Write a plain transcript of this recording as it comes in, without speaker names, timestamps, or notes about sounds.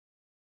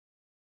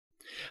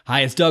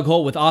Hi, it's Doug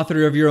Holt with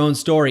Author of Your Own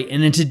Story,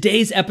 and in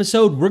today's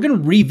episode, we're going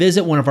to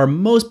revisit one of our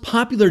most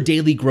popular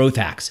daily growth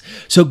hacks.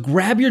 So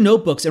grab your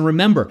notebooks and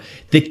remember,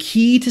 the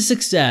key to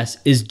success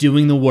is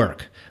doing the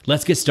work.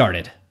 Let's get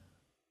started.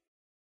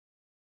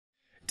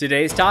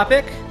 Today's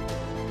topic,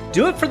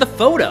 do it for the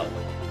photo.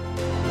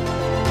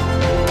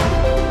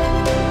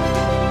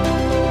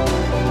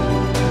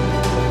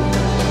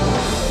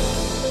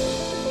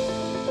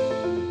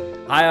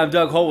 Hi, I'm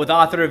Doug Holt with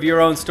Author of Your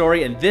Own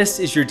Story, and this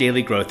is your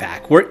Daily Growth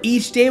Hack, where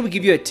each day we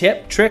give you a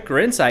tip, trick, or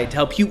insight to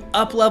help you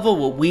up-level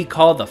what we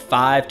call the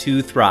 5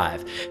 to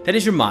Thrive. That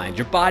is your mind,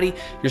 your body,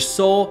 your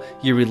soul,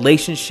 your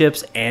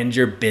relationships, and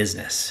your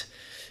business.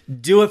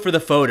 Do it for the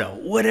photo,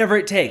 whatever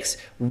it takes.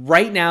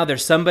 Right now,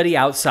 there's somebody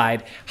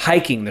outside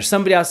hiking. There's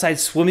somebody outside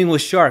swimming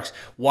with sharks.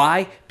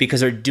 Why?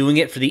 Because they're doing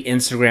it for the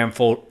Instagram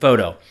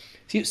photo.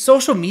 See,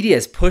 social media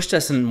has pushed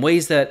us in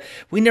ways that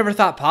we never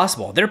thought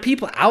possible. There are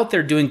people out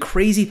there doing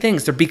crazy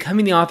things. They're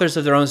becoming the authors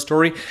of their own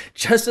story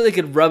just so they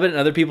could rub it in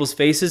other people's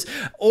faces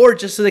or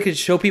just so they could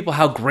show people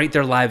how great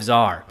their lives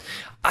are.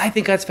 I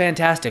think that's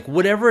fantastic.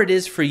 Whatever it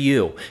is for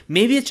you,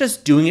 maybe it's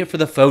just doing it for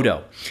the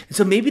photo. And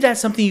so maybe that's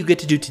something you get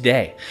to do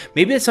today.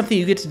 Maybe it's something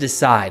you get to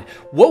decide.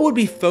 What would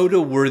be photo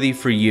worthy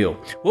for you?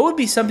 What would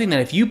be something that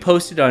if you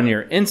posted on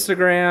your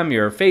Instagram,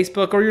 your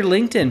Facebook, or your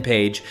LinkedIn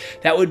page,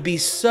 that would be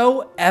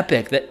so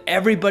epic that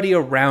everybody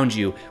around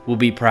you will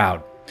be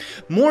proud?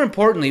 More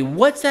importantly,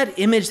 what's that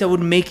image that would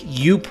make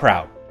you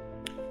proud?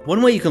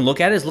 One way you can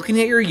look at it is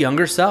looking at your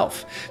younger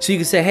self. So you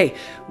can say, hey,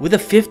 would a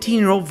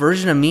 15-year-old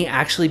version of me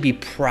actually be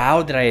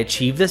proud that I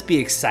achieved this, be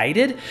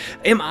excited?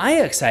 Am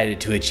I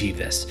excited to achieve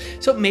this?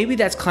 So maybe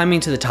that's climbing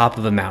to the top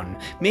of a mountain.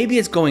 Maybe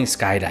it's going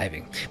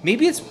skydiving.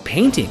 Maybe it's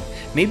painting.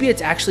 Maybe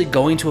it's actually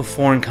going to a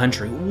foreign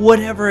country.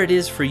 Whatever it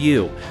is for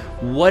you,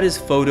 what is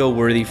photo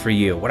worthy for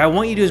you? What I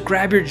want you to do is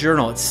grab your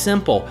journal. It's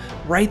simple.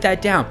 Write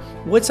that down.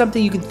 What's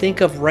something you can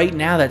think of right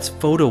now that's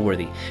photo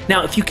worthy?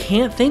 Now, if you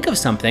can't think of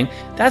something,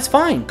 that's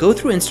fine. Go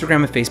through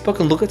Instagram and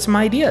Facebook and look at some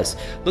ideas.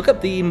 Look up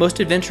the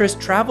most adventurous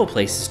travel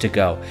places to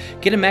go.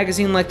 Get a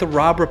magazine like the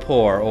Robb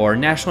Report or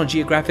National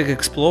Geographic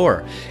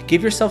Explorer.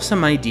 Give yourself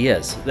some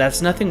ideas.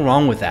 That's nothing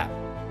wrong with that.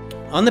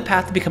 On the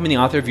path to becoming the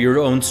author of your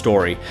own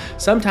story,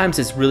 sometimes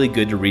it's really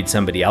good to read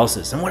somebody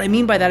else's. And what I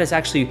mean by that is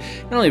actually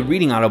not only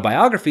reading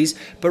autobiographies,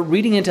 but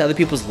reading into other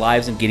people's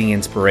lives and getting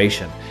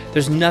inspiration.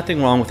 There's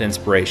nothing wrong with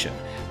inspiration.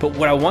 But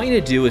what I want you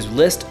to do is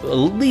list at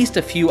least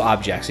a few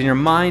objects in your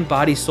mind,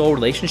 body, soul,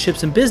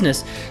 relationships, and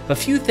business, a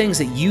few things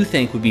that you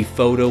think would be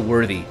photo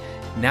worthy.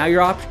 Now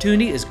your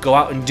opportunity is go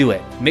out and do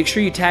it. Make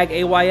sure you tag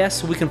AYS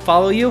so we can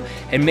follow you,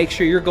 and make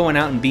sure you're going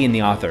out and being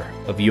the author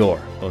of your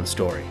own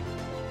story.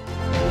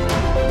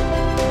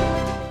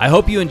 I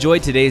hope you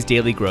enjoyed today's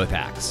Daily Growth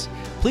Hacks.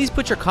 Please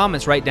put your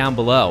comments right down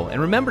below and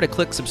remember to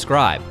click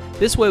subscribe.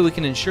 This way we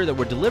can ensure that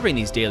we're delivering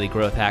these daily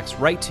growth hacks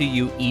right to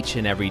you each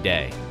and every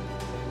day.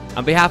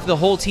 On behalf of the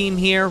whole team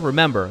here,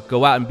 remember,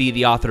 go out and be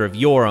the author of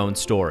your own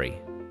story.